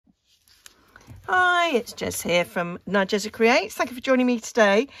Hi, it's Jess here from Nigezza Creates. Thank you for joining me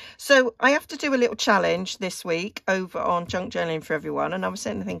today. So I have to do a little challenge this week over on Junk Journaling for Everyone, and I was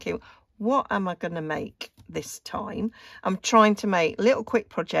sitting there thinking, what am I going to make this time? I'm trying to make little quick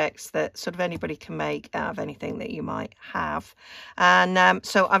projects that sort of anybody can make out of anything that you might have. And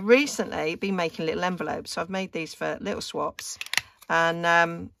so I've recently been making little envelopes. So I've made these for little swaps, and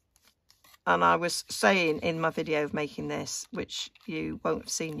I was saying in my video of making this, which you won't have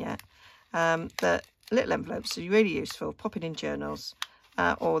seen yet, that little envelopes are really useful, popping in journals,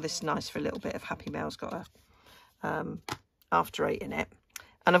 or this is nice for a little bit of Happy Mail's got a after 8 in it.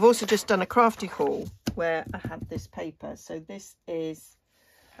 And I've also just done a crafty haul where I had this paper. So this is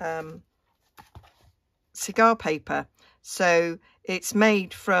cigar paper. So it's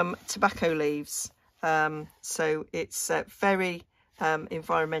made from tobacco leaves. So it's very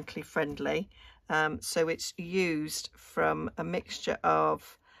environmentally friendly. So it's used from a mixture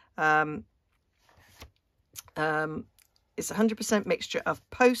of it's 100% mixture of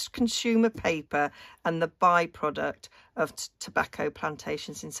post-consumer paper and the byproduct of tobacco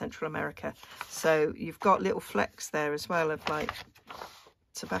plantations in Central America. So you've got little flecks there as well of like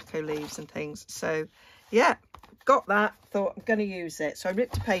tobacco leaves and things. So yeah, got that, thought I'm going to use it. So I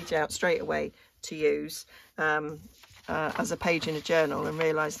ripped a page out straight away to use as a page in a journal, and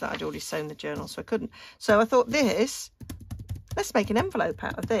realised that I'd already sewn the journal, so I couldn't. So I thought, let's make an envelope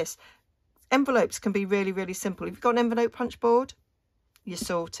out of this. Envelopes can be really, really simple. If you've got an envelope punch board, you're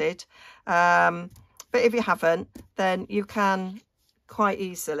sorted. But if you haven't, then you can quite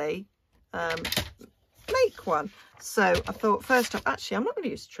easily make one. So I thought, first off, actually, I'm not going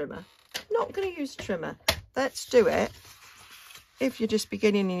to use a trimmer. Not going to use a trimmer. Let's do it if you're just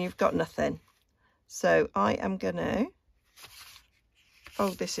beginning and you've got nothing. So I am going to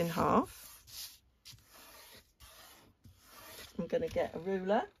fold this in half. I'm going to get a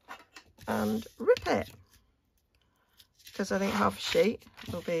ruler and rip it, because I think half a sheet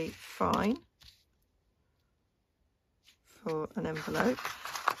will be fine for an envelope.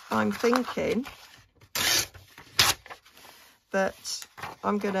 I'm thinking that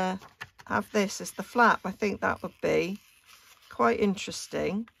I'm going to have this as the flap. I think that would be quite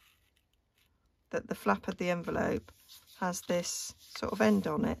interesting, that the flap of the envelope has this sort of end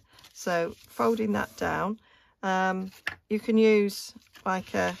on it. So folding that down, you can use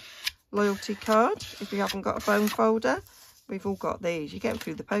like a loyalty card if you haven't got a bone folder. We've all got these, you get them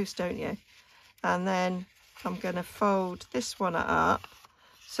through the post, don't you? And then I'm going to fold this one up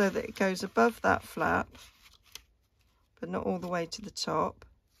so that it goes above that flap but not all the way to the top.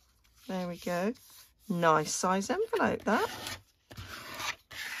 There we go. Nice size envelope, that.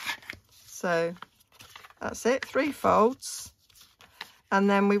 So that's it, 3 folds, and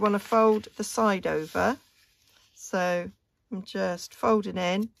then we want to fold the side over. So I'm just folding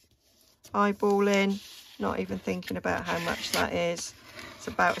in, eyeballing, not even thinking about how much that is. It's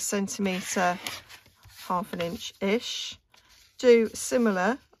about 1 centimetre, ½ an inch ish. Do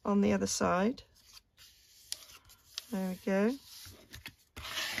similar on the other side. There we go.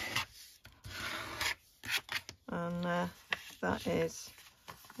 And that is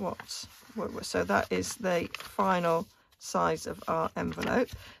so that is the final size of our envelope.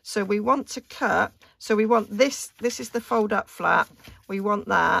 So we want to cut, so we want this is the fold up flap, we want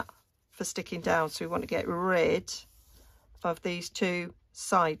that for sticking down, so we want to get rid of these 2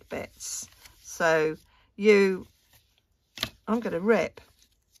 side bits. So I'm going to rip.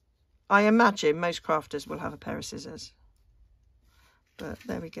 I imagine most crafters will have a pair of scissors, but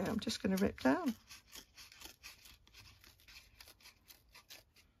there we go. I'm just going to rip down.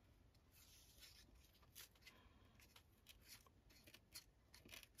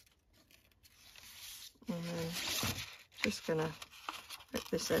 And then just going to rip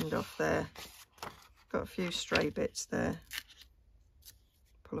this end off there. Got a few stray bits there.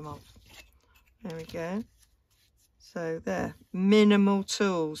 Pull them off. There we go. So there, minimal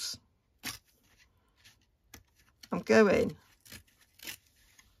tools. I'm going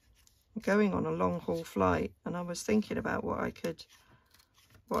on a long haul flight, and I was thinking about what I could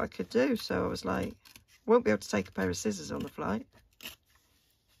do. So I was like, won't be able to take a pair of scissors on the flight.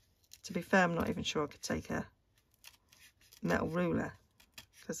 To be fair, I'm not even sure I could take a metal ruler,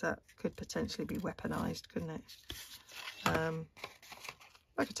 because that could potentially be weaponized, couldn't it?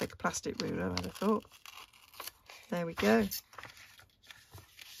 I could take a plastic ruler, I'd have thought. There we go.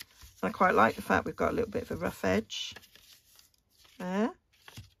 I quite like the fact we've got a little bit of a rough edge there.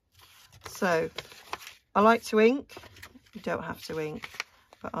 So I like to ink. You don't have to ink,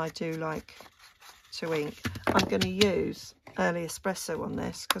 but I do like to ink. I'm going to use early espresso on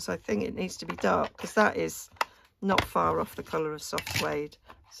this because I think it needs to be dark, because that is not far off the colour of soft suede.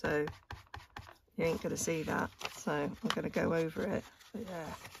 So you ain't going to see that. So I'm going to go over it. But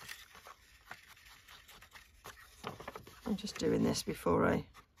yeah. I'm just doing this before I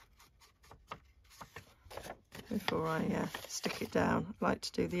stick it down. I like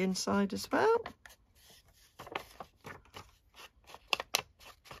to do the inside as well.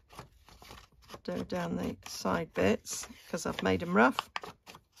 Do down the side bits because I've made them rough.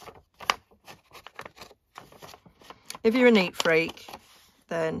 If you're a neat freak,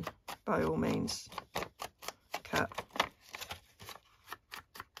 then by all means cut.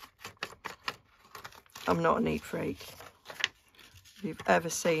 I'm not a neat freak. If you've ever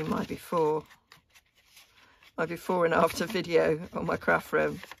seen my before and after video on my craft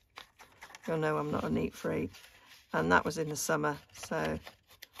room, you'll know I'm not a neat freak. And that was in the summer, so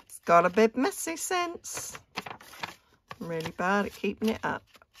it's got a bit messy since. I'm really bad at keeping it up.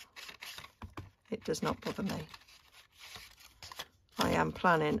 It does not bother me. I am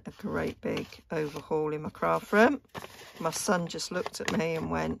planning a great big overhaul in my craft room. My son just looked at me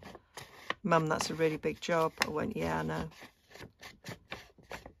and went, "Mum, that's a really big job." I went, "Yeah, I know."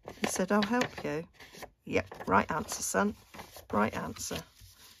 He said, "I'll help you." Yep, right answer, son. Right answer.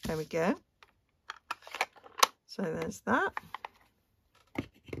 There we go. So there's that.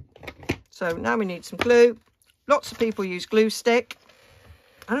 So now we need some glue. Lots of people use glue stick.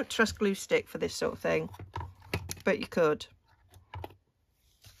 I don't trust glue stick for this sort of thing, but you could.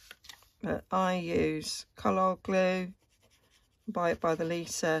 But I use Collard glue, buy it by the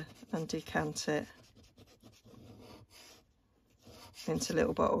litre and decant it into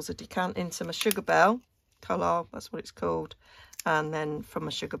little bottles. I decant into my sugar bell, Collard, that's what it's called, and then from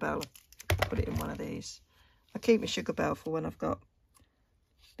my sugar bell I put it in one of these. I keep my sugar bell for when I've got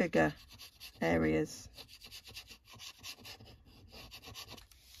bigger areas.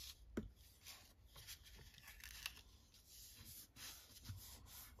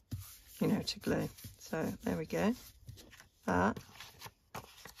 You know, to glue. So there we go. That's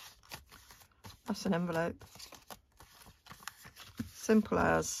an envelope. Simple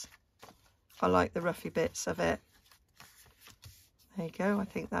as. I like the roughy bits of it. There you go. I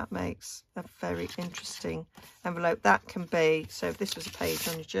think that makes a very interesting envelope. That can be, so if this was a page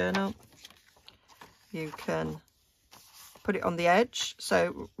on your journal, you can put it on the edge.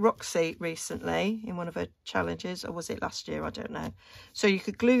 So Roxy recently, in one of her challenges, or was it last year, I don't know, so you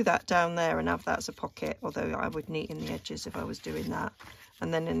could glue that down there and have that as a pocket, although I would neaten the edges if I was doing that,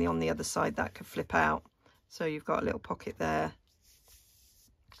 and then on the other side that could flip out, so you've got a little pocket there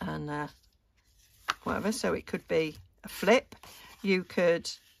and whatever. So it could be a flip. You could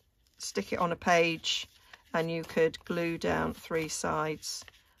stick it on a page and you could glue down 3 sides,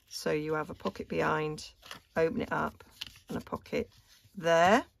 so you have a pocket behind, open it up, and a pocket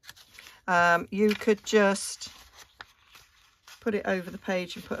there. You could just put it over the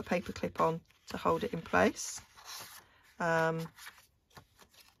page and put a paper clip on to hold it in place, or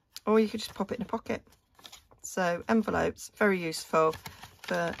you could just pop it in a pocket. So envelopes, very useful,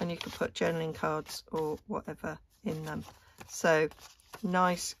 and you can put journaling cards or whatever in them. So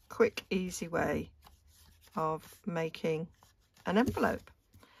nice, quick, easy way of making an envelope.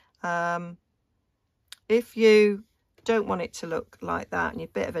 If you don't want it to look like that and you're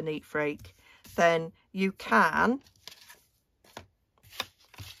a bit of a neat freak, then you can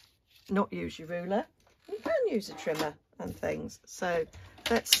not use your ruler. You can use a trimmer and things. So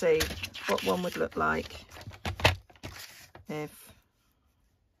let's see what one would look like if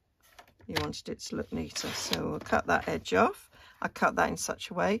you wanted it to look neater. So we'll cut that edge off. I cut that in such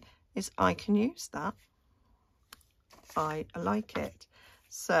a way as I can use that. I like it.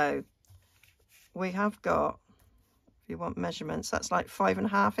 So we have got, if you want measurements, that's like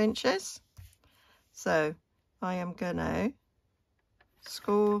 5.5 inches. So I am gonna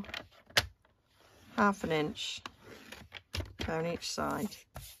score 1/2 inch down each side.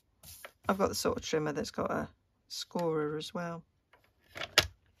 I've got the sort of trimmer that's got a scorer as well.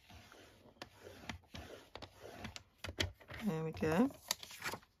 There we go.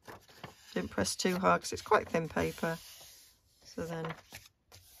 Didn't press too hard because it's quite thin paper. So then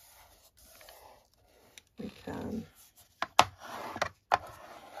we can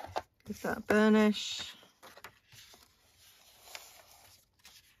give that a burnish.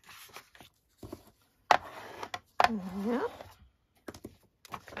 Yeah.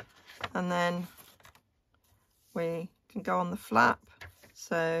 And then we can go on the flap.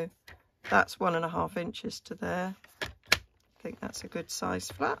 So that's 1.5 inches to there. I think that's a good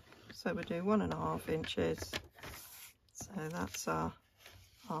size flap. So we'll do 1.5 inches. So that's our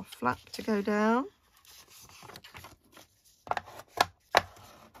flap to go down.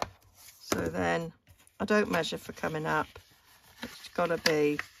 So then I don't measure for coming up. It's got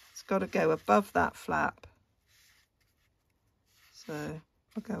got to go above that flap. So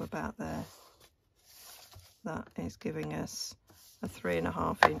I'll go about there. That is giving us a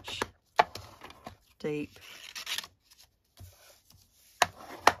 3.5 inch deep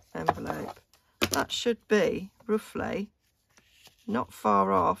envelope. That should be roughly not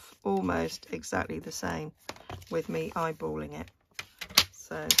far off, almost exactly the same with me eyeballing it.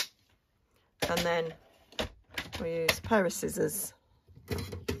 So, and then we use a pair of scissors.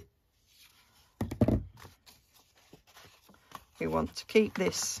 We want to keep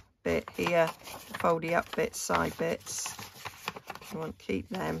this bit here, the foldy up bits, side bits. We want to keep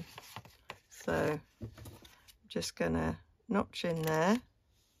them. So I'm just going to notch in there.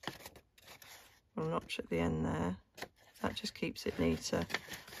 We'll notch at the end there. That just keeps it neater.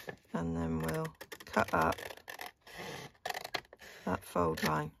 And then we'll cut up that fold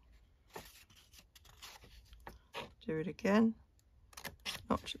line. Do it again.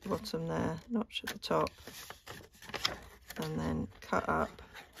 Notch at the bottom there, notch at the top. And then cut up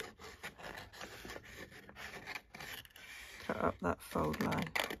that fold line.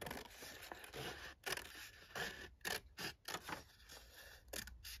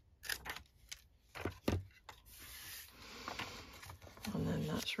 And then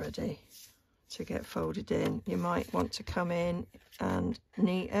that's ready to get folded in. You might want to come in and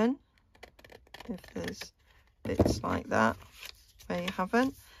neaten if there's bits like that where you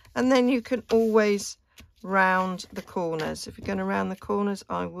haven't. And then you can always round the corners. If you're going to round the corners,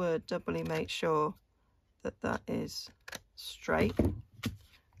 I would doubly make sure that that is straight.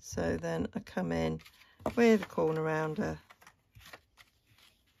 So then I come in with a corner rounder,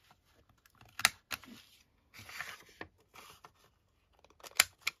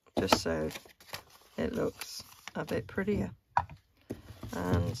 just so it looks a bit prettier.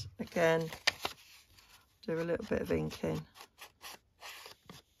 And again, do a little bit of inking.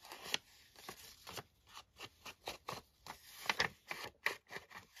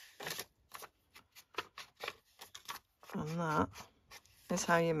 And that is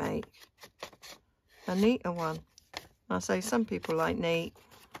how you make a neater one. I say some people like neat,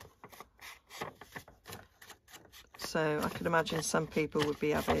 so I could imagine some people would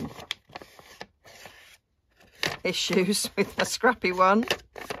be having issues with a scrappy one.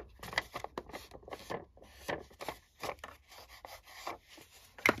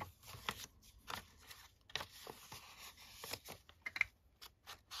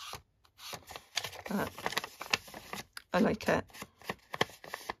 But I like it.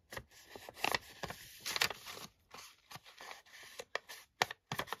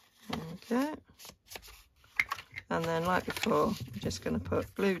 Okay. And then, like before, I'm just going to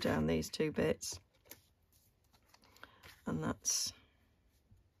put glue down these two bits. And that's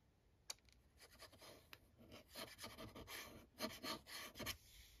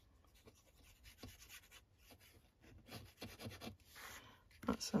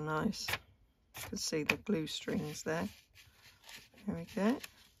a nice, you can see the glue strings there. There we go.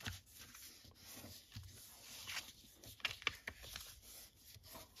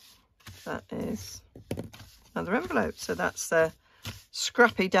 That is another envelope. So that's the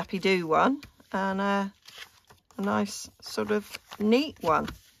scrappy dappy do one, and a nice sort of neat one.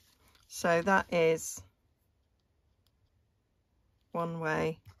 So that is one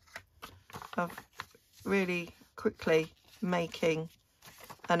way of really quickly making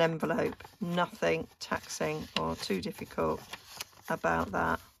an envelope. Nothing taxing or too difficult about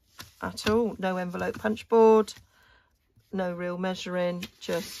that at all. No envelope punch board, no real measuring,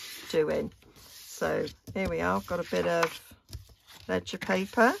 just doing. So here we are, I've got a bit of ledger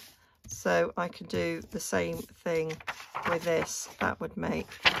paper, so I can do the same thing with this. That would make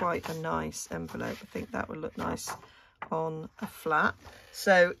quite a nice envelope. I think that would look nice on a flat.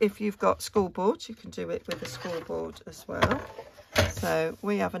 So if you've got school boards, you can do it with a school board as well. So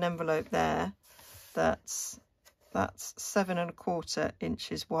we have an envelope there that's 7¼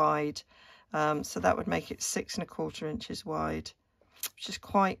 inches wide. So that would make it 6¼ inches wide, which is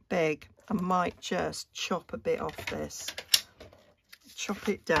quite big. I might just chop a bit off this, chop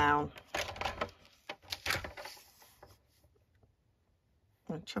it down,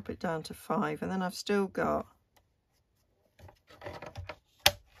 and chop it down to 5, and then I've still got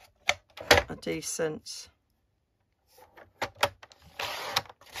a decent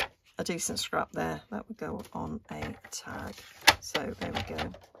scrap there. That would go on a tag. So there we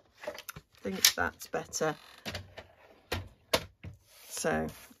go. I think that's better. So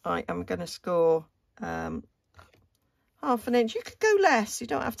I am going to score ½ an inch. You could go less, you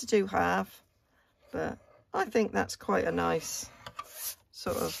don't have to do half, but I think that's quite a nice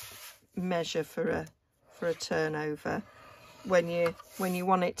sort of measure for a turnover. when you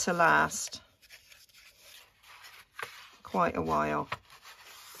want it to last quite a while.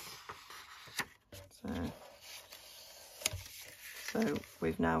 So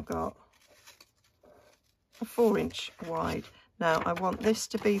we've now got a 4-inch wide. Now I want this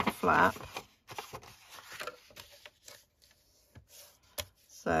to be the flap.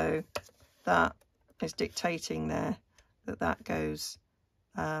 So that is dictating there that goes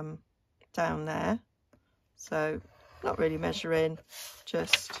down there. So not really measuring,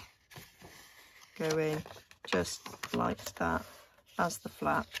 just go in just like that as the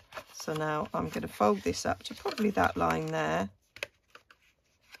flap. So now I'm going to fold this up to probably that line there,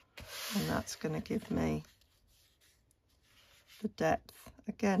 and that's going to give me the depth.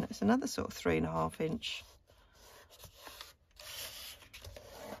 Again, it's another sort of 3.5 inch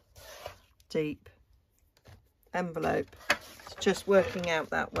deep envelope. It's just working out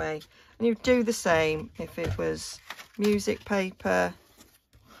that way. And you do the same if it was music paper,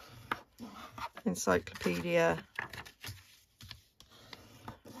 encyclopedia,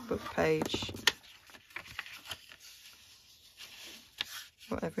 book page,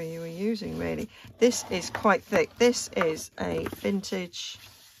 whatever you were using really. This is quite thick. This is a vintage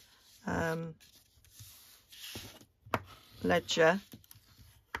ledger,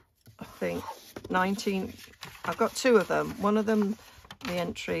 I think 19, I've got 2 of them. One of them,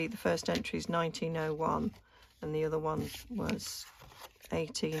 the first entry is 1901, and the other one was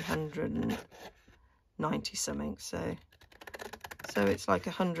 1890 something. So it's like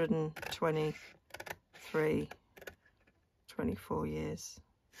 123, 24 years.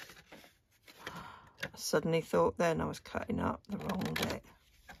 I suddenly thought then I was cutting up the wrong bit,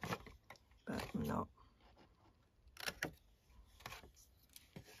 but I'm not.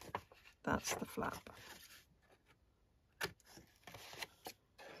 That's the flap. So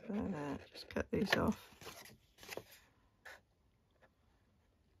there, just cut these off.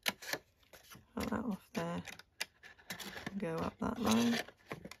 Cut that off there. Go up that line.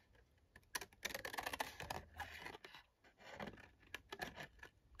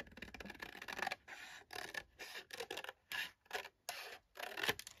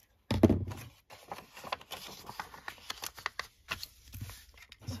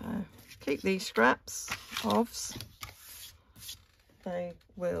 Keep these scraps, offs, they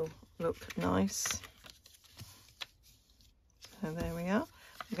will look nice. So there we are.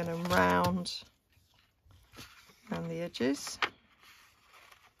 I'm going to round around the edges.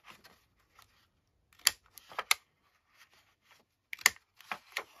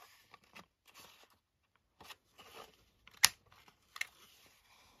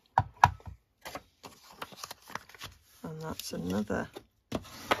 And that's another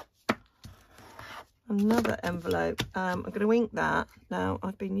envelope. I'm going to ink that. Now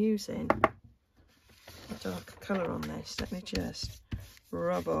I've been using a darker colour on this. Let me just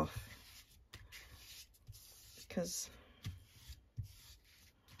rub off, because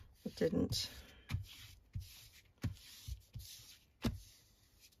I didn't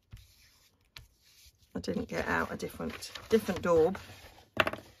get out a different daub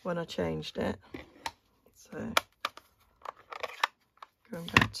when I changed it. So going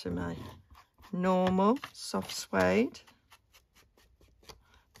back to my normal soft suede.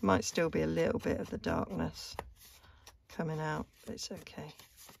 Might still be a little bit of the darkness coming out, but it's okay.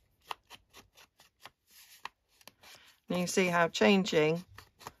 And you can see how changing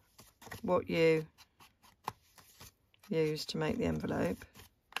what you use to make the envelope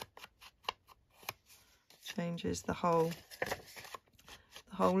changes the whole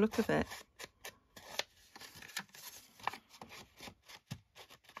look of it.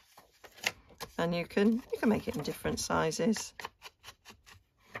 And you can make it in different sizes.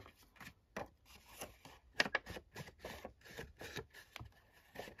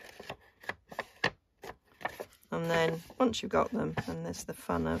 And then once you've got them, and there's the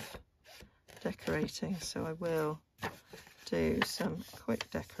fun of decorating, so I will do some quick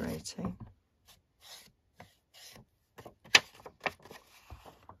decorating.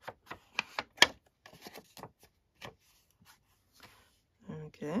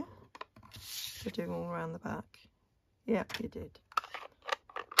 Okay. Did you do all around the back? Yep, you did.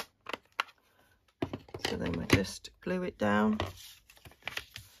 So then we just glue it down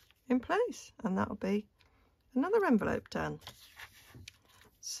in place, and that'll be another envelope done.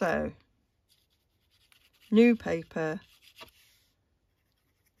 So, new paper,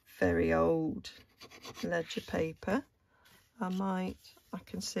 very old ledger paper. I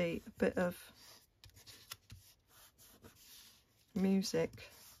can see a bit of music,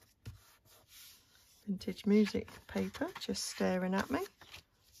 vintage music paper just staring at me.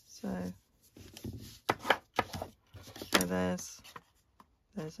 So there's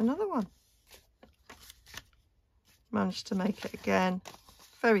another one. Managed to make it again,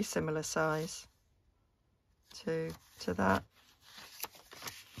 very similar size to that.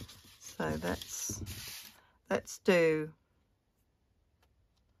 So let's do,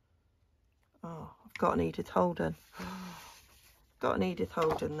 oh, I've got an Edith Holden. Got an Edith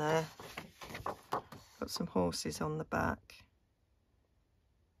Holden there. Got some horses on the back.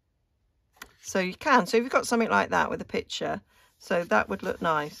 So you can, so if you've got something like that with a picture, so that would look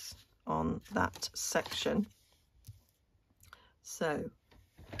nice on that section. So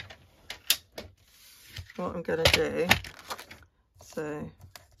what I'm going to do, so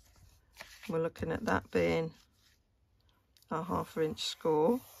we're looking at that being our 1/2 inch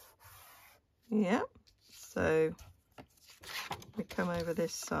score. Yeah, so we come over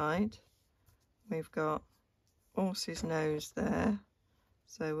this side, we've got horse's nose there,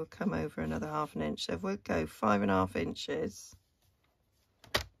 so we'll come over another 1/2 inch. So we'll go 5.5 inches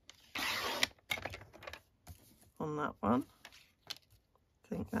on that one.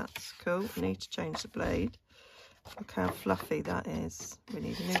 I think that's cool. We need to change the blade. Look how fluffy that is. We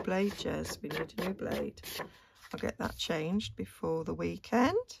need a new blade, Jez. We need a new blade. I'll get that changed before the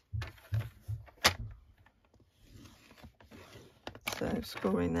weekend. So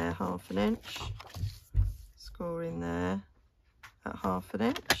scoring there 1/2 inch. Scoring there at 1/2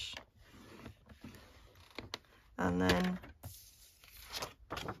 inch. And then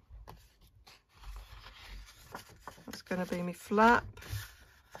that's going to be my flap.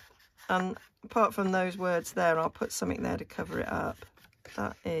 And apart from those words there, I'll put something there to cover it up.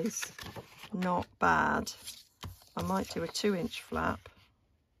 That is not bad. I might do a 2-inch flap.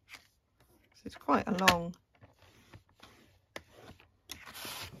 It's quite a long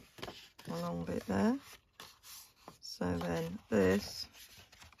bit there. So then this is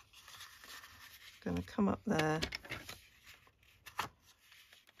going to come up there.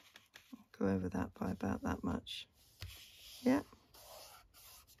 Go over that by about that much. Yeah.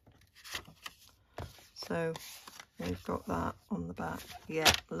 So we've got that on the back.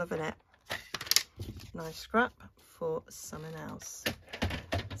 Yeah, loving it. Nice scrap for something else.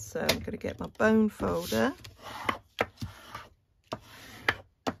 So I'm going to get my bone folder.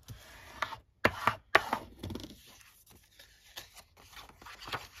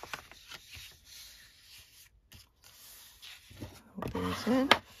 Put these in.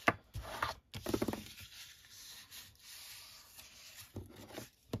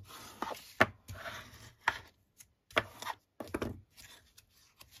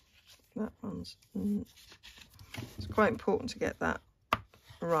 That one's, it's quite important to get that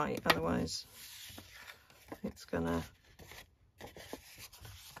right, otherwise it's gonna,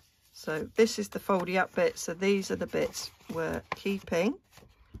 so this is the foldy up bit, so these are the bits we're keeping.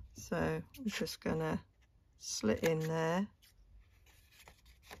 So I'm just gonna slit in there,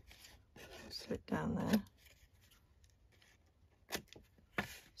 slit down there,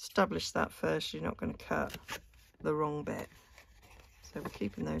 establish that first, you're not going to cut the wrong bit. So we're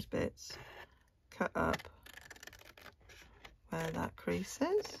keeping those bits, cut up where that crease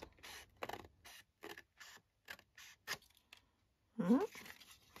is.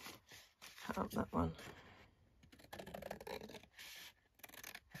 Cut up that one.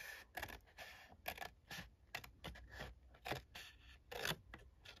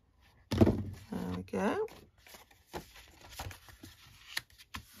 There we go.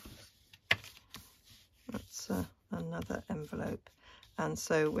 That's another envelope. And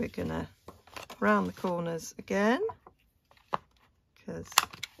so we're gonna round the corners again, because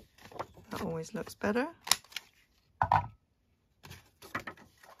that always looks better.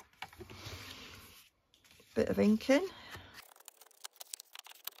 Bit of inking.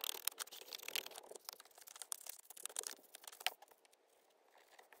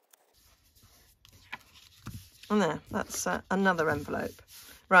 And there, that's another envelope.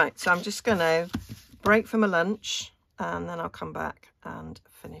 Right, so I'm just gonna break for my lunch and then I'll come back and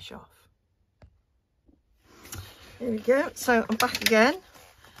finish off. Here we go, so I'm back again.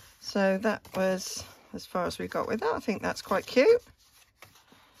 So that was as far as we got with that. I think that's quite cute.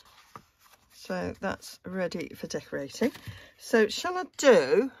 So that's ready for decorating. So shall I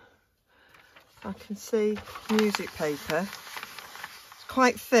do, I can see music paper. It's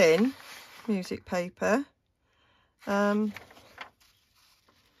quite thin music paper. I'm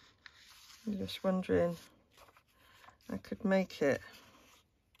just wondering, I could make it.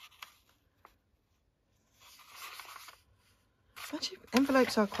 Actually,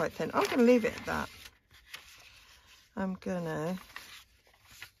 envelopes are quite thin. I'm going to leave it at that. I'm going to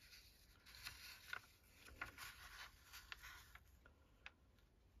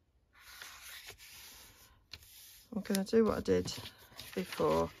I'm going to do what I did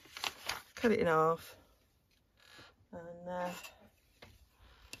before, cut it in half, and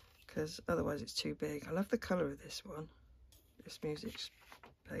because otherwise it's too big. I love the colour of this one, this music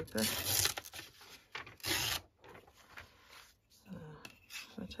paper. So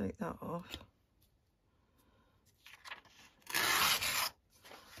I take that off.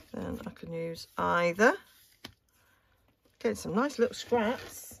 Then I can use either, get some nice little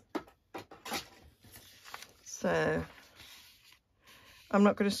scraps. So I'm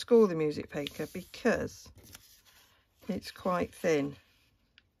not going to score the music paper because it's quite thin,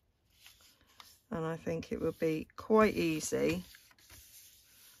 and I think it will be quite easy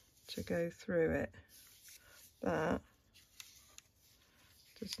to go through it. That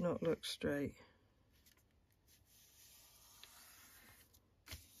does not look straight.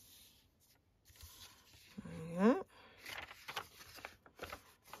 Yeah.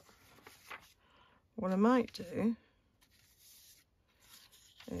 What I might do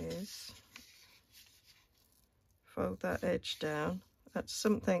is fold that edge down. That's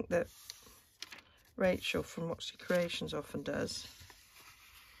something that Rachel from Moxie Creations often does,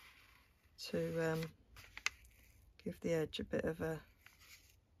 to give the edge a bit of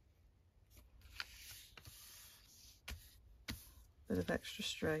extra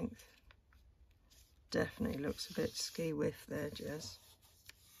strength. Definitely looks a bit ski-whiff there, Jess.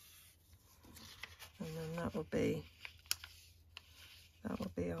 And then that will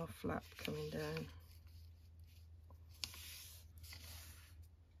be our flap coming down.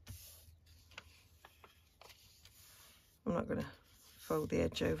 I'm not going to fold the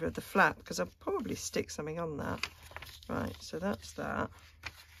edge over the flap because I'll probably stick something on that. Right, so that's that.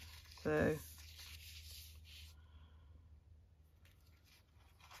 So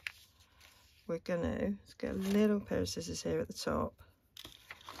we're going to, let's get a little pair of scissors here at the top.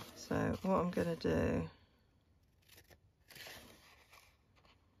 So what I'm going to do,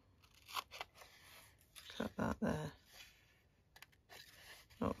 cut that there.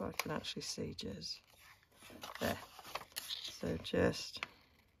 Not that I can actually see, Jez. There. So just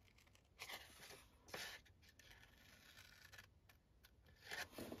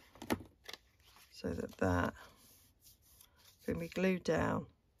so that can be glued down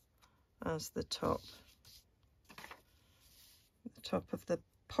as the top of the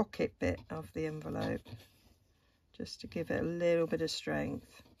pocket bit of the envelope, just to give it a little bit of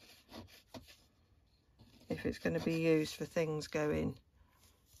strength if it's going to be used for things going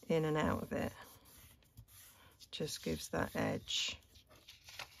in and out of it. Just gives that edge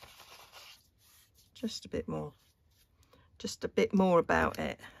just a bit more about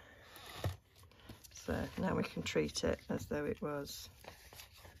it. So now we can treat it as though it was,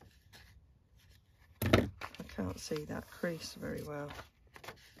 I can't see that crease very well.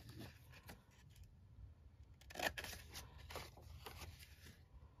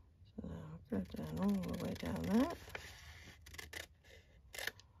 So I'll go down all the way down there.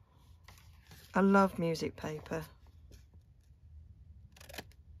 I love music paper.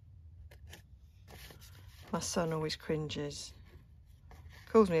 My son always cringes.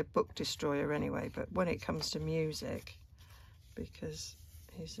 Calls me a book destroyer anyway, but when it comes to music, because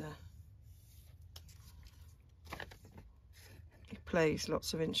he plays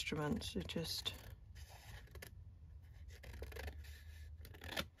lots of instruments, it just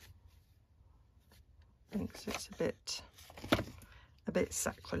thinks it's a bit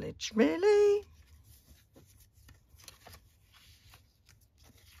sacrilege, really.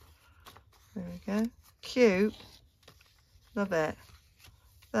 There we go. Cute. Love it.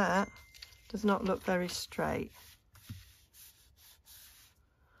 That does not look very straight.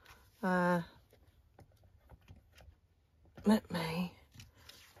 Let me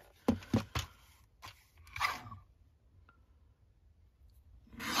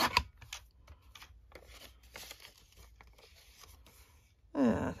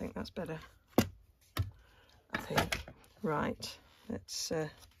I think that's better. I think. Right, let's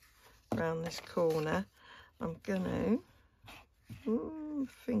round this corner. I'm gonna,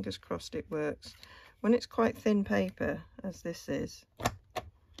 fingers crossed it works. When it's quite thin paper, as this is,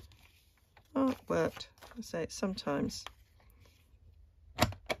 oh, it worked. I say it sometimes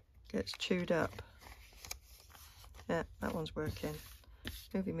gets chewed up. Yeah, that one's working.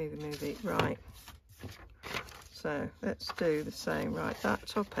 Movie, movie, movie. Right. So let's do the same. Right, that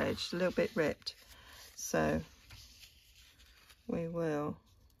top edge is a little bit ripped, so we will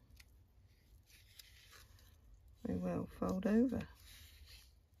fold over,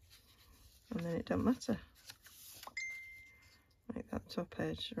 and then it doesn't matter. Make that top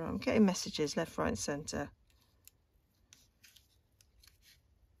edge. Right, I'm getting messages left, right and centre.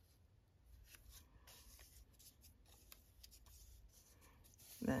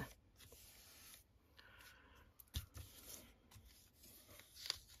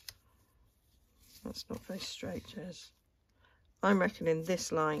 That's not very straight, Jez. I'm reckoning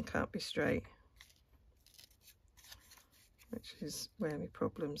this line can't be straight, which is where my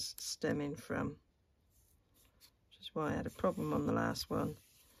problem's stemming from, which is why I had a problem on the last one,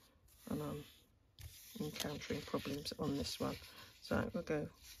 and I'm encountering problems on this one. So we'll go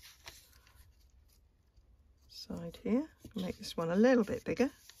side here, make this one a little bit bigger,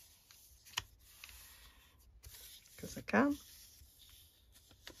 because I can.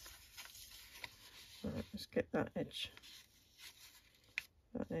 Right, let's get that edge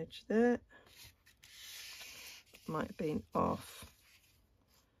there. Might have been off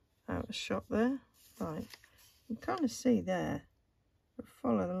out of shot there. Right, you can kind of see there, but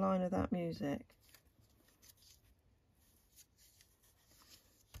follow the line of that music,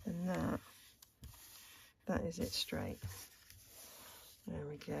 and that is it straight. There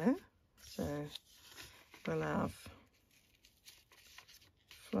we go. So we'll have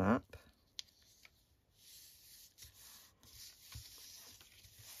flap,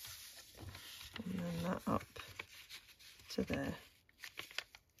 and then that up to there.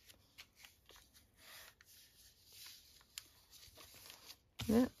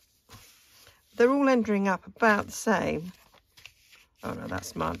 Yeah, they're all ending up about the same. Oh no,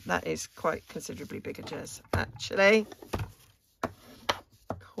 that's mine. That is quite considerably bigger, Jez. Actually,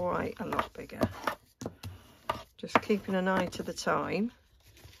 quite a lot bigger. Just keeping an eye to the time.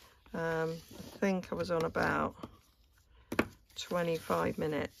 I think I was on about 25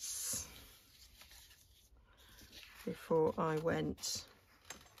 minutes before I went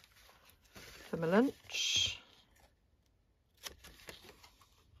for my lunch.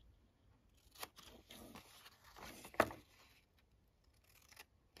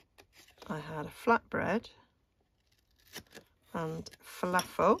 I had a flatbread and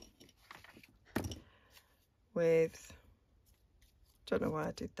falafel with, don't know why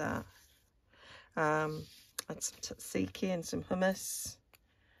I did that. I had some tzatziki and some hummus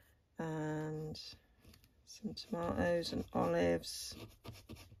and some tomatoes and olives.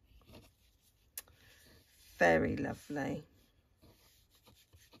 Very lovely.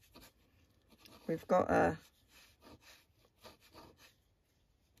 We've got a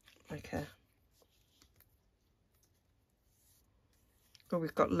well,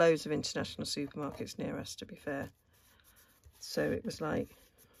 we've got loads of international supermarkets near us, to be fair. So it was like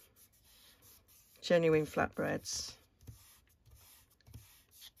genuine flatbreads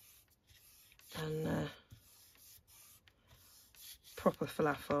and proper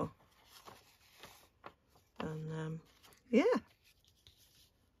falafel, and yeah,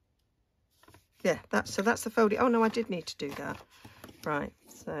 that's the folding. Oh no, I did need to do that. Right,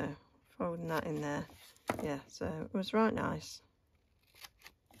 so folding that in there. Yeah, so it was right nice.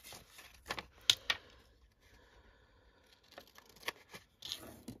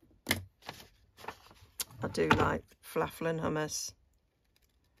 I do like falafel and hummus.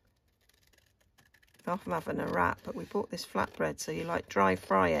 I'm having a wrap, but we bought this flatbread, so you like dry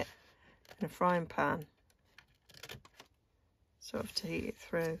fry it in a frying pan, sort of to heat it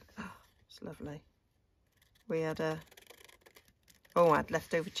through. Oh, it's lovely. We had I had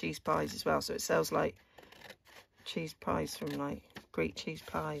leftover cheese pies as well, so it sells like cheese pies from like Greek cheese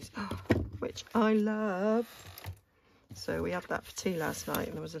pies, which I love. So we had that for tea last night,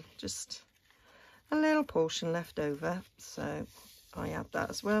 and there was just a little portion left over, so I had that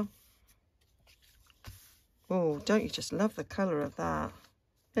as well. Oh, don't you just love the colour of that?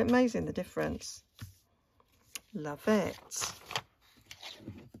 Amazing, the difference. Love it.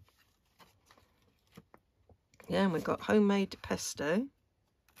 Yeah, and we've got homemade pesto.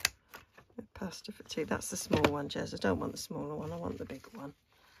 Pasta for tea. That's the small one, Jez. I don't want the smaller one. I want the bigger one.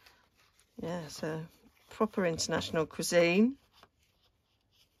 Yeah, so proper international cuisine.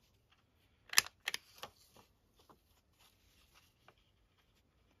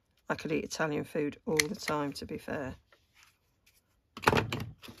 I could eat Italian food all the time, to be fair.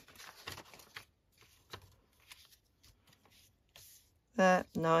 There,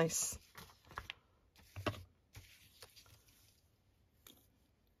 nice.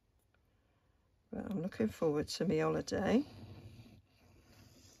 Well, I'm looking forward to my holiday.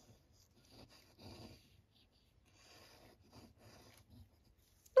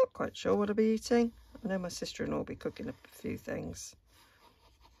 Not quite sure what I'll be eating. I know my sister-in-law will be cooking up a few things.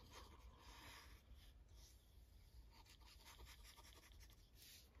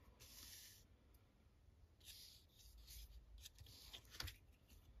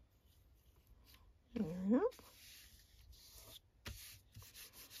 There we go.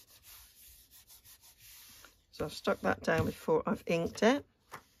 So I've stuck that down before I've inked it.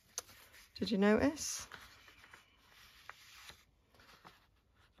 Did you notice?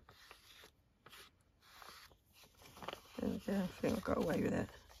 There we go. I think I got away with it.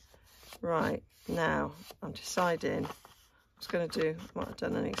 Right, now I'm deciding I was going to do, I might have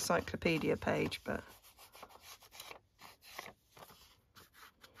done an encyclopedia page, but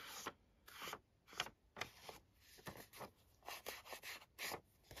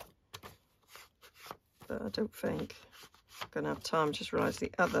I don't think I'm going to have time. Just realised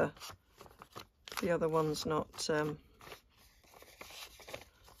the other one's not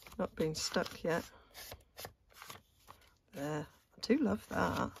been stuck yet. There, I do love that.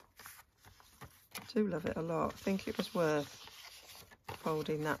 I do love it a lot. I think it was worth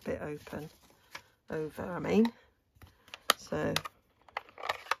folding that bit over, I mean. So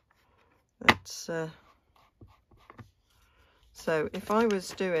that's so if I was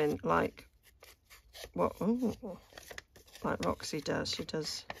doing like what like Roxy does, she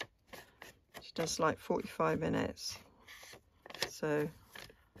does like 45 minutes. So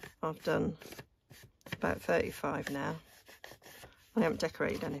I've done about 35 now. I haven't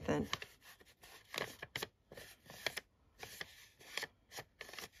decorated anything.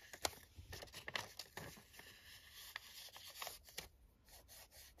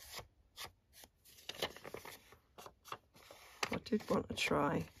 I did want to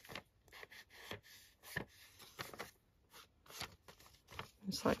try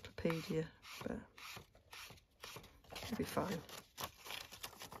encyclopedia, but it'll be fine.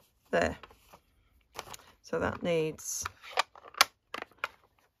 There. So that needs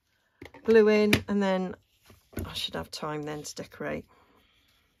gluing, and then I should have time then to decorate.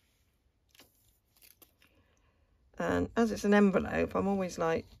 And as it's an envelope, I'm always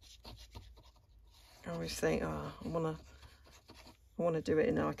like, I always think, oh, I want to do it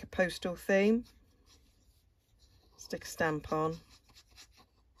in like a postal theme. Stick a stamp on.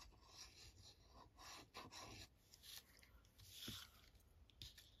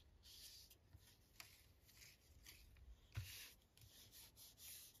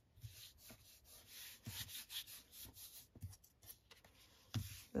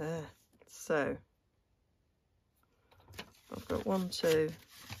 There. So I've got 1, 2,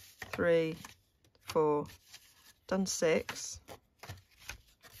 3, 4, done 6. Is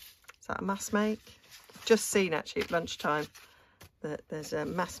that a mass make? I've just seen actually at lunchtime that there's a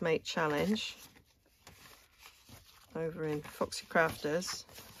mass make challenge over in Foxy Crafters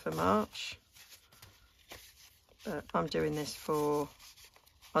for March. But I'm doing this for,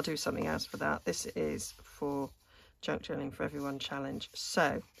 I'll do something else for that. This is for Junk Journaling for Everyone challenge.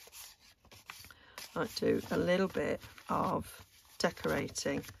 So I'll do a little bit of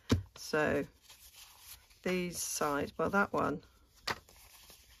decorating. So these sides, well, that one,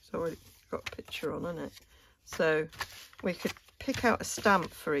 it's already got a picture on, hasn't it? So we could pick out a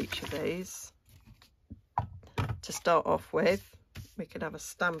stamp for each of these to start off with. We could have a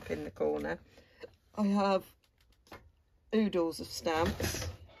stamp in the corner. I have oodles of stamps.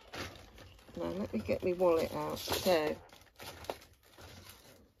 Now let me get my wallet out. So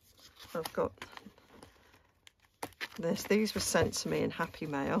I've got this. These were sent to me in Happy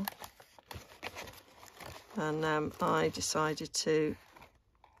Mail, and I decided to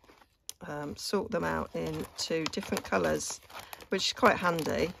sort them out into different colours, which is quite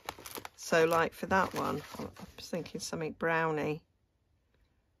handy. So like for that one, I was thinking something browny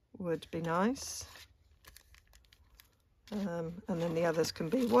would be nice. And then the others can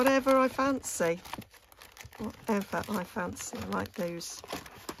be whatever I fancy. Whatever I fancy. I like those.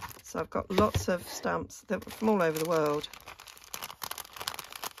 So I've got lots of stamps that were from all over the world.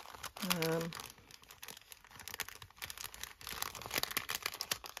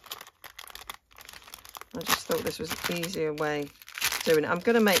 I just thought this was an easier way of doing it. I'm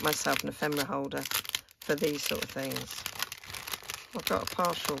going to make myself an ephemera holder for these sort of things. I've got a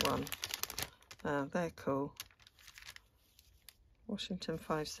partial one. They're cool. Washington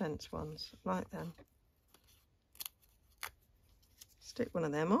 5 cents ones, like them. Stick one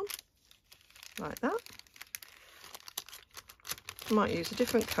of them on, like that. I might use a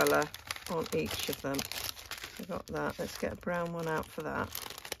different colour on each of them. I've got that. Let's get a brown one out for that.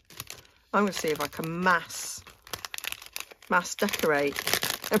 I'm going to see if I can mass decorate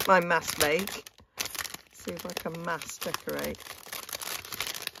my mass make. See if I can mass decorate.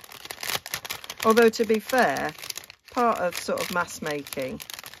 Although to be fair, part of sort of mass making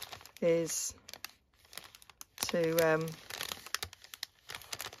is to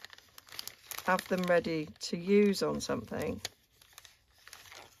have them ready to use on something.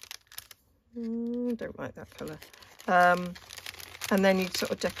 Don't like that colour. And then you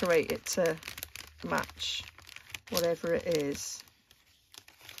sort of decorate it to match whatever it is.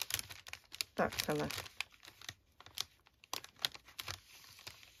 That colour.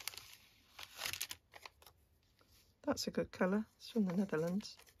 That's a good colour. It's from the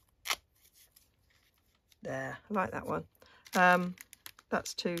Netherlands. There, I like that one.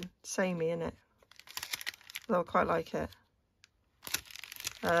 That's too samey, isn't it? Though I quite like it.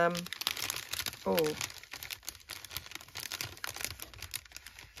 Oh,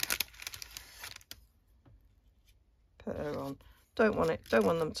 put her on. Don't want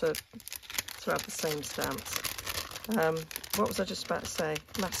them to have the same stamps. What was I just about to say?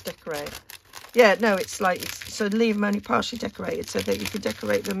 Mass decorate. Yeah, no, it's like, so leave them only partially decorated so that you can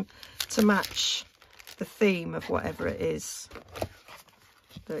decorate them to match the theme of whatever it is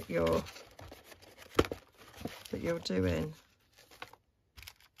that you're doing.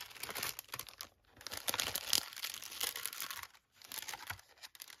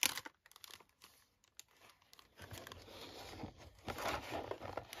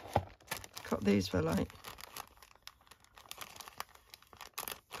 Got these for like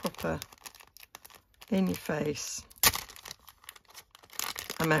proper in your face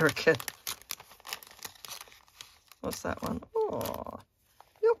American. What's that one? Oh,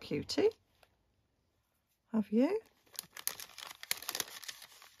 you're cutie. Have you?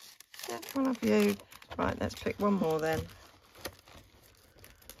 Yeah, one of you. Right, let's pick one more then.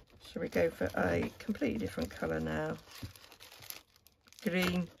 Shall we go for a completely different colour now?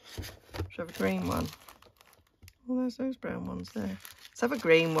 Green. Shall we have a green one? Oh, there's those brown ones there. Let's have a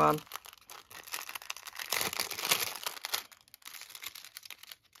green one.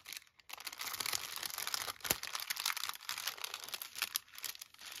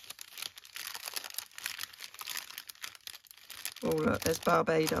 Oh, look, there's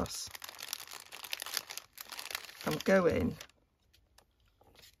Barbados. I'm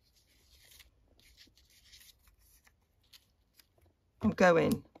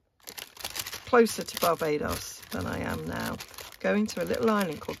going closer to Barbados than I am now. Going to a little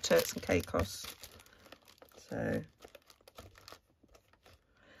island called Turks and Caicos. So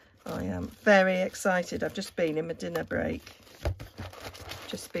I am very excited. I've just been in my dinner break.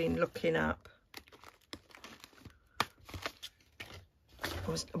 Just been looking up. I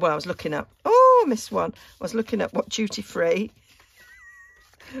was looking up. Oh, I missed one. I was looking up what duty free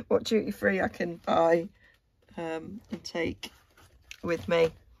I can buy and take with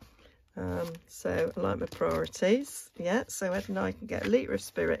me. So I like my priorities. Yeah, so Ed and I can get a litre of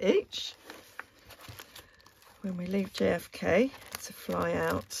spirit each when we leave JFK to fly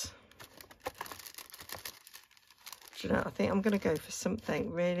out. Do you know, I think I'm going to go for something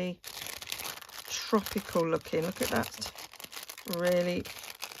really tropical looking. Look at that. Really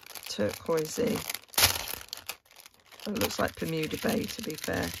turquoisey. It looks like Bermuda Bay, to be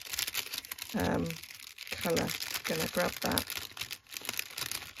fair. Colour. Gonna grab that.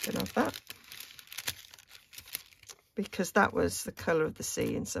 Gonna have that. Because that was the colour of the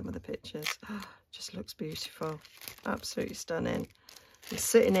sea in some of the pictures. Just looks beautiful. Absolutely stunning. I'm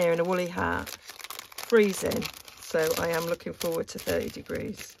sitting here in a woolly hat, freezing. So I am looking forward to 30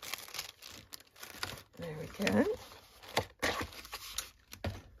 degrees. There we go.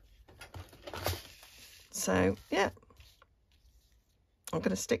 So, yeah, I'm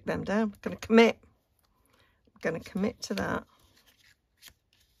going to stick them down. I'm going to commit. I'm going to commit to that.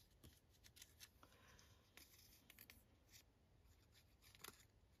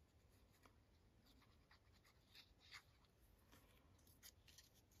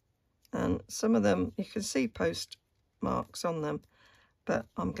 And some of them, you can see postmarks on them, but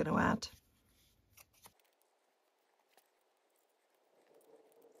I'm going to add.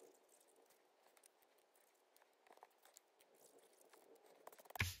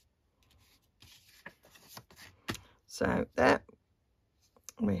 So there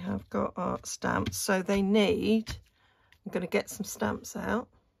we have got our stamps. So they need, I'm going to get some stamps out.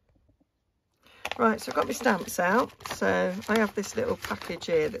 Right, so I've got my stamps out. So I have this little package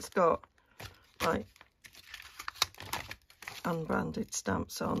here that's got like unbranded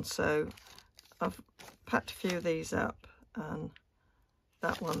stamps on. So I've packed a few of these up and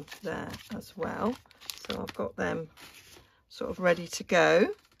that one there as well. So I've got them sort of ready to go.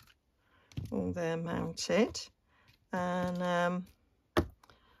 All there mounted. And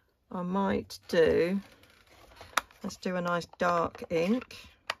I might do, let's do a nice dark ink.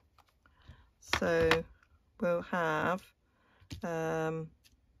 So we'll have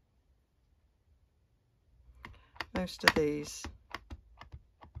most of these.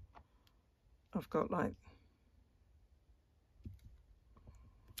 I've got like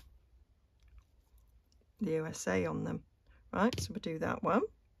the USA on them. Right, so we'll do that one.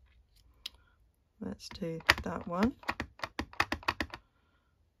 Let's do that one.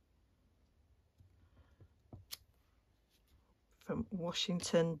 From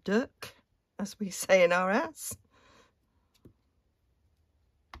Washington Duck, as we say in our house.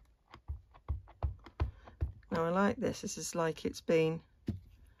 Now I like this. This is like it's been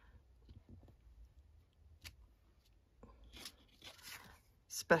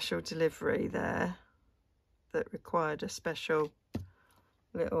special delivery there that required a special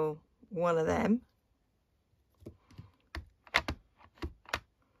little one of them.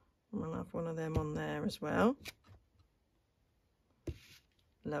 I'll have one of them on there as well.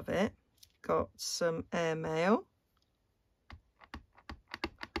 Love it. Got some airmail.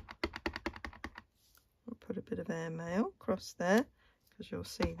 I'll put a bit of airmail across there because you'll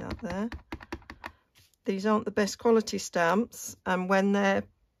see that there. These aren't the best quality stamps, and when they're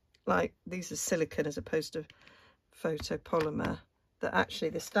like, these are silicone as opposed to photopolymer, that actually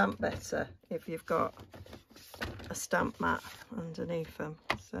they stamp better if you've got a stamp mat underneath them.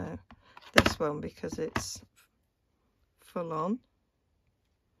 So this one, because it's full on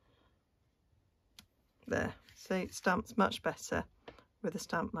there, see, it stamps much better with a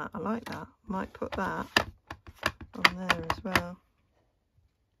stamp mat. I like that. Might put that on there as well.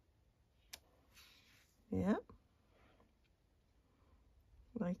 Yeah,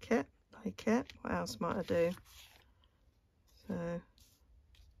 like it, like it. What else might I do? So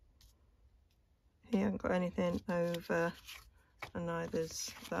he hasn't got anything over, and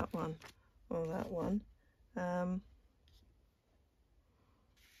neither's that one or that one.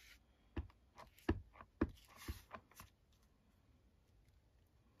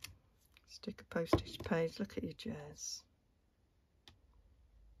 Stick a postage page. Look at you, Jez.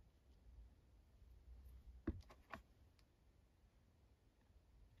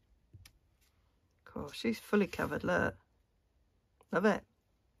 Cool, she's fully covered, look. Love it.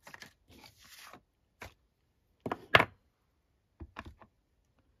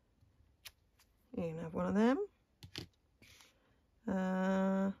 You can have one of them.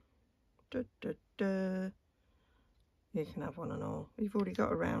 You can have one and all. You've already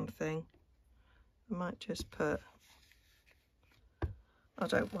got a round thing. I might just put, I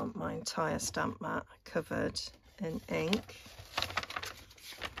don't want my entire stamp mat covered in ink.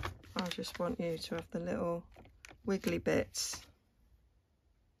 I just want you to have the little wiggly bits.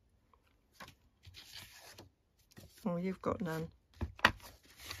 Oh, you've got none.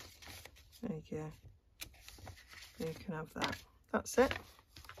 There you go. You can have that. That's it.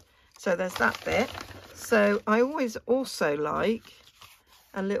 So there's that bit. So I always also like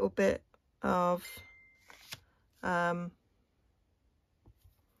a little bit of a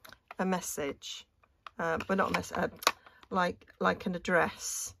message, but not a message, like an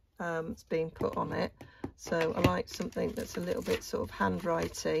address that's been put on it. So I like something that's a little bit sort of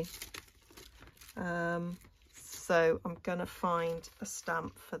handwriting. So I'm gonna find a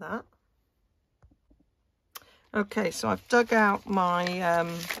stamp for that. Okay, so I've dug out my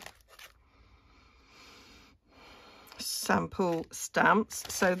sample stamps.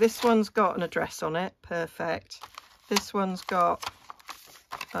 So this one's got an address on it, perfect. This one's got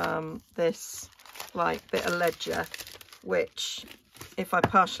this like bit of ledger, which if I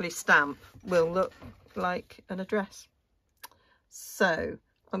partially stamp will look like an address. So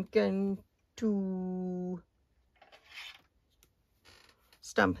I'm going to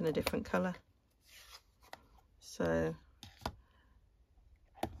stamp in a different colour. So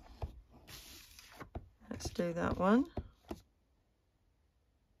let's do that one.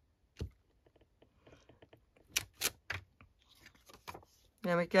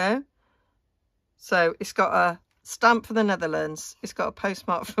 There we go. So it's got a stamp for the Netherlands. It's got a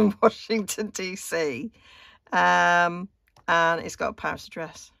postmark from Washington, DC. And it's got a Paris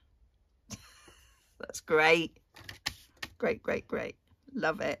address. That's great. Great, great, great.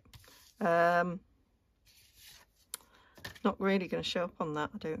 Love it. Not really going to show up on that,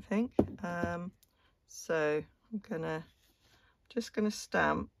 I don't think. So I'm just gonna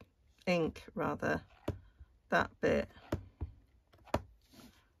stamp, ink rather, that bit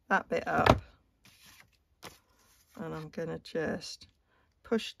up, and I'm gonna just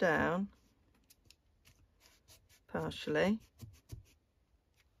push down partially.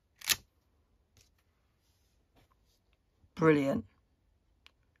 Brilliant.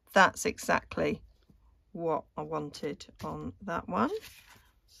 That's exactly what I wanted on that one.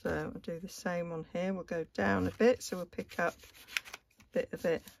 So I'll do the same on here. We'll go down a bit, so we'll pick up a bit of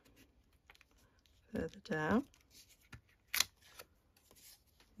it further down.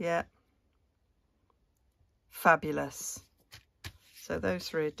 Yeah, fabulous. So those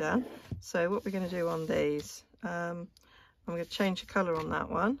three are done. So what we're going to do on these, I'm going to change the colour on that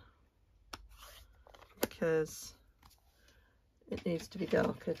one because it needs to be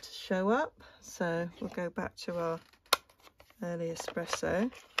darker to show up. So we'll go back to our early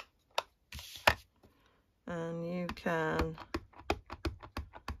espresso, and you can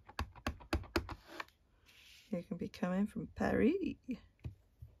You can be coming from Paris.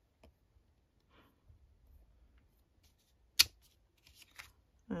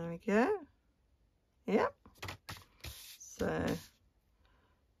 There we go. Yep. So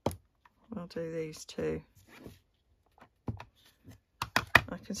I'll do these two.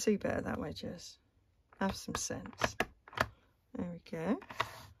 I can see better that way, Jess. Have some sense. There we go.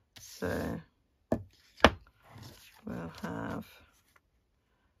 So we'll have,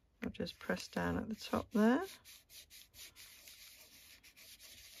 I'll just press down at the top there.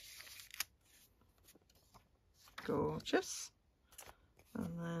 Gorgeous.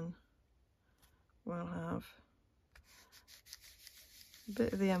 And then we'll have a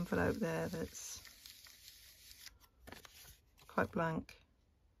bit of the envelope there that's quite blank.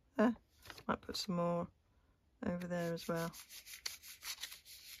 There, might put some more over there as well.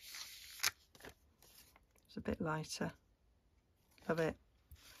 It's a bit lighter. Love it.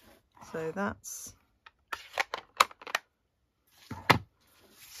 So that's,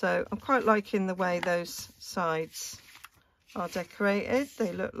 so I'm quite liking the way those sides are decorated.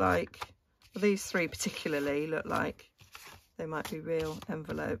 They look like, well, these three particularly look like they might be real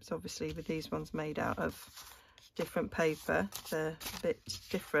envelopes. Obviously with these ones made out of different paper, they're a bit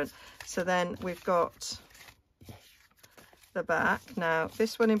different. So then we've got the back. Now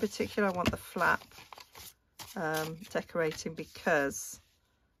this one in particular, I want the flap decorating because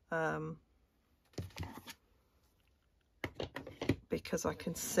I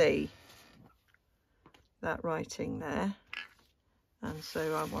can see that writing there, and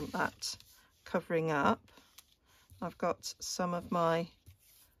so I want that covering up. I've got some of my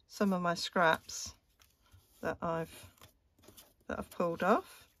scraps that I've pulled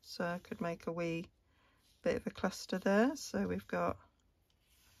off, so I could make a wee bit of a cluster there. So we've got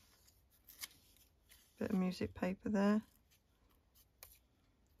a bit of music paper there.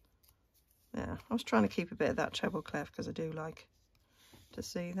 Yeah, I was trying to keep a bit of that treble clef because I do like to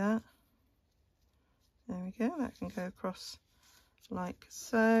see that. There we go, that can go across like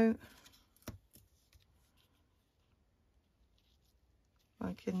so.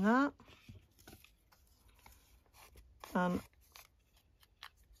 Like in that. And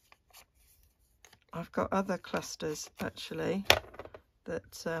I've got other clusters actually that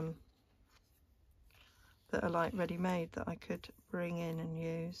that are like ready-made that I could bring in and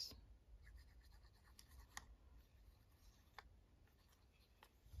use.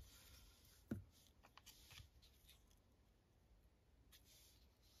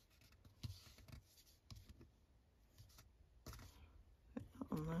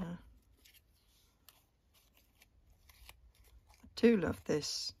 On there. I do love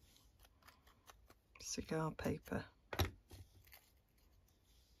this cigar paper.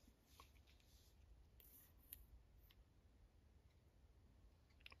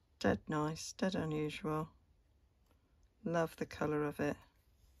 Dead nice, dead unusual. Love the colour of it.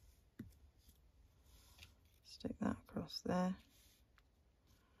 Stick that across there.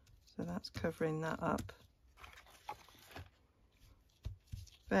 So that's covering that up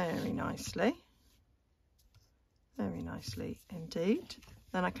very nicely. Very nicely indeed.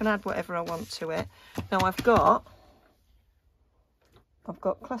 Then I can add whatever I want to it. Now I've got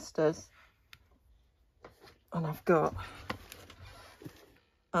clusters, and I've got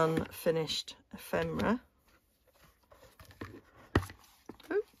unfinished ephemera.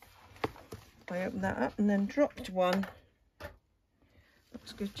 Ooh. I opened that up and then dropped one.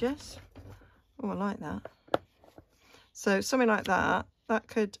 Looks good, Jess. Oh, I like that. So something like that, that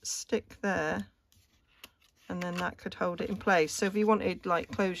could stick there, and then that could hold it in place. So if you wanted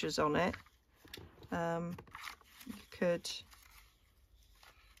like closures on it,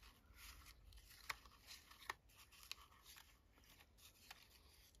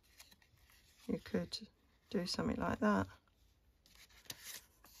 you could do something like that.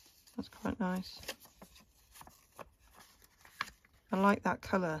 That's quite nice. I like that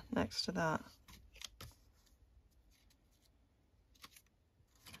colour next to that.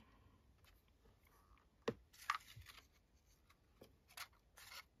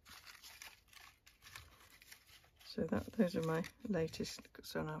 So those are my latest.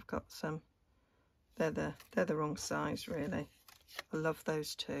 So now I've got some. They're the wrong size really. I love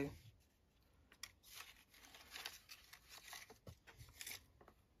those two.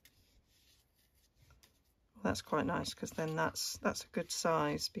 That's quite nice because then that's a good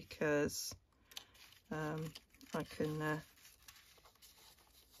size, because I can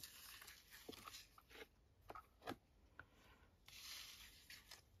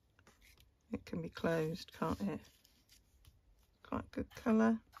it can be closed, can't it? Quite good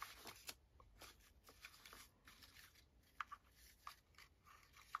colour.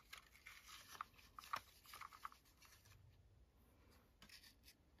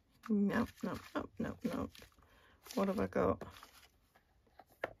 No, no, no, no, no. What have I got?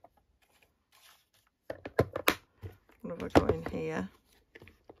 What have I got in here?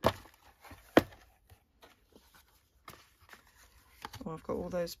 Oh, I've got all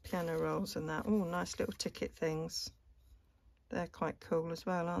those piano rolls and that. Oh, nice little ticket things. They're quite cool as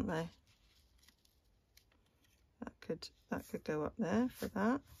well, aren't they? That could go up there for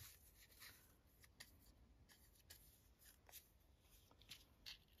that.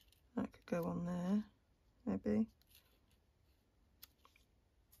 That could go on there, maybe.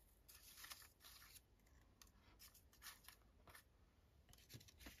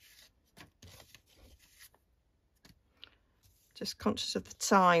 Just conscious of the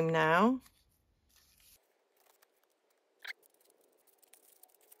time now.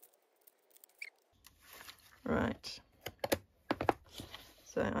 Right.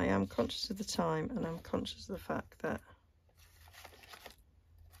 So I am conscious of the time, and I'm conscious of the fact that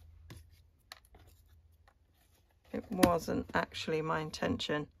it wasn't actually my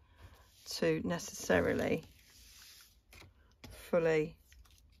intention to necessarily fully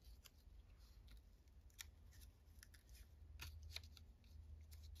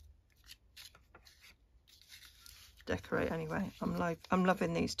decorate anyway. I'm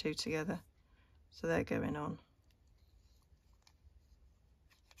loving these two together, so they're going on.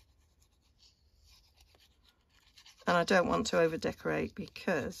 And I don't want to over decorate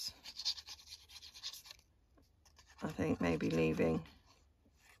because I think maybe leaving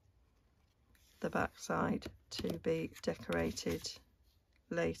the back side to be decorated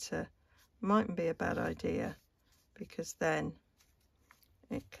later mightn't be a bad idea, because then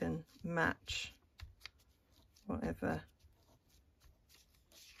it can match whatever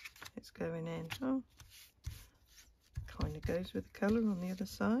it's going in. Oh, kind of goes with the colour on the other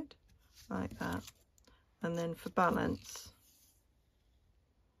side, like that. And then for balance,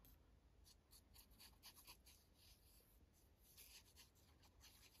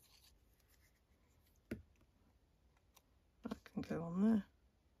 that can go on there.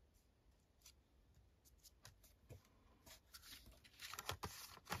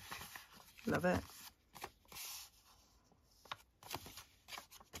 Love it.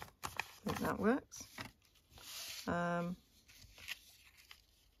 I think that works. I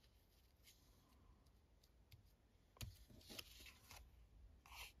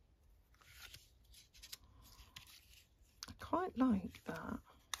quite like that.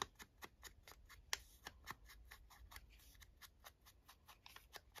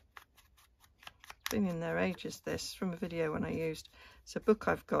 It's been in there ages, this, from a video when I used, it's a book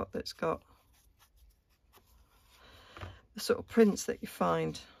I've got that's got the sort of prints that you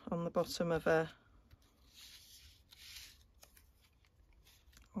find on the bottom of a,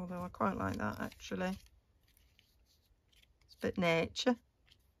 although I quite like that actually. It's a bit nature.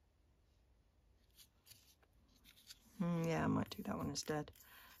 Yeah, I might do that one instead.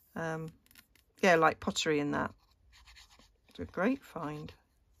 Yeah, like pottery in that. It's a great find.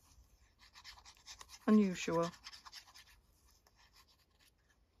 Unusual.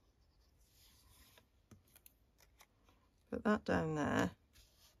 Put that down there.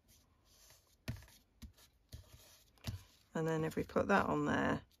 And then if we put that on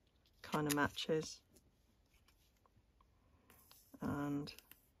there, kind of matches. And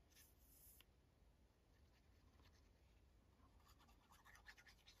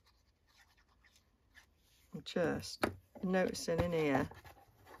I'm just noticing in here,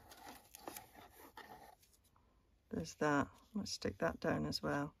 there's that. Let's stick that down as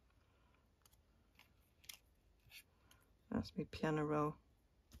well. That's my piano roll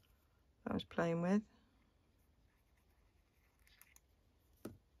that I was playing with.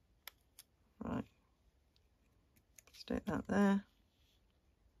 Right, stick that there.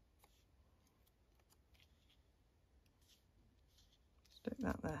 Stick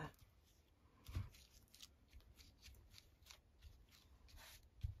that there.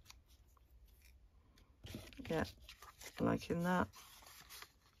 Yeah, liking that.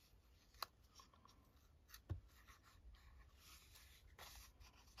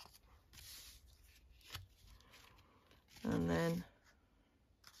 And then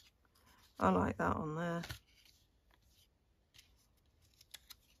I like that on there.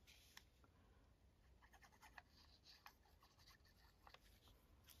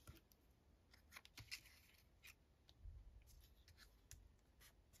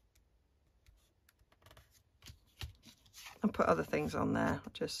 And put other things on there,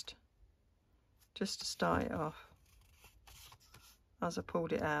 just to start it off. As I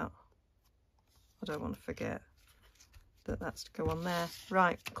pulled it out, I don't want to forget that that's to go on there.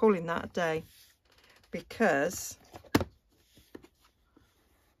 Right, calling that a day, because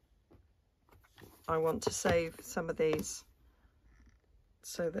I want to save some of these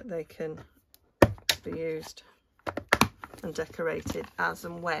so that they can be used and decorated as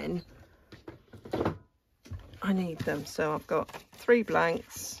and when I need them. So I've got 3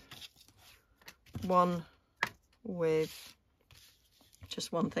 blanks, 1 with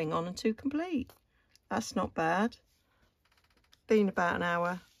just 1 thing on and 2 complete. That's not bad. Been about an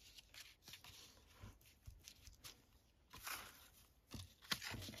hour.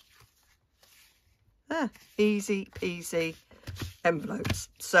 Easy peasy envelopes.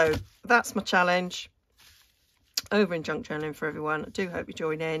 So that's my challenge over in Junk Journaling for everyone. I do hope you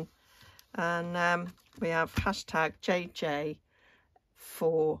join in. And we have hashtag JJ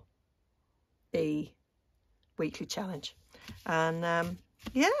for E weekly challenge. And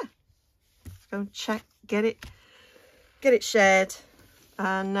yeah, go and check, get it shared,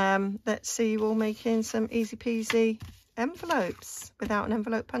 and let's see you all making some easy peasy envelopes without an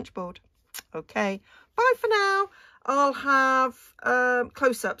envelope punch board. Okay, bye for now. I'll have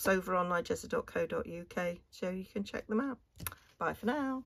close-ups over on nigezza.co.uk so you can check them out. Bye for now.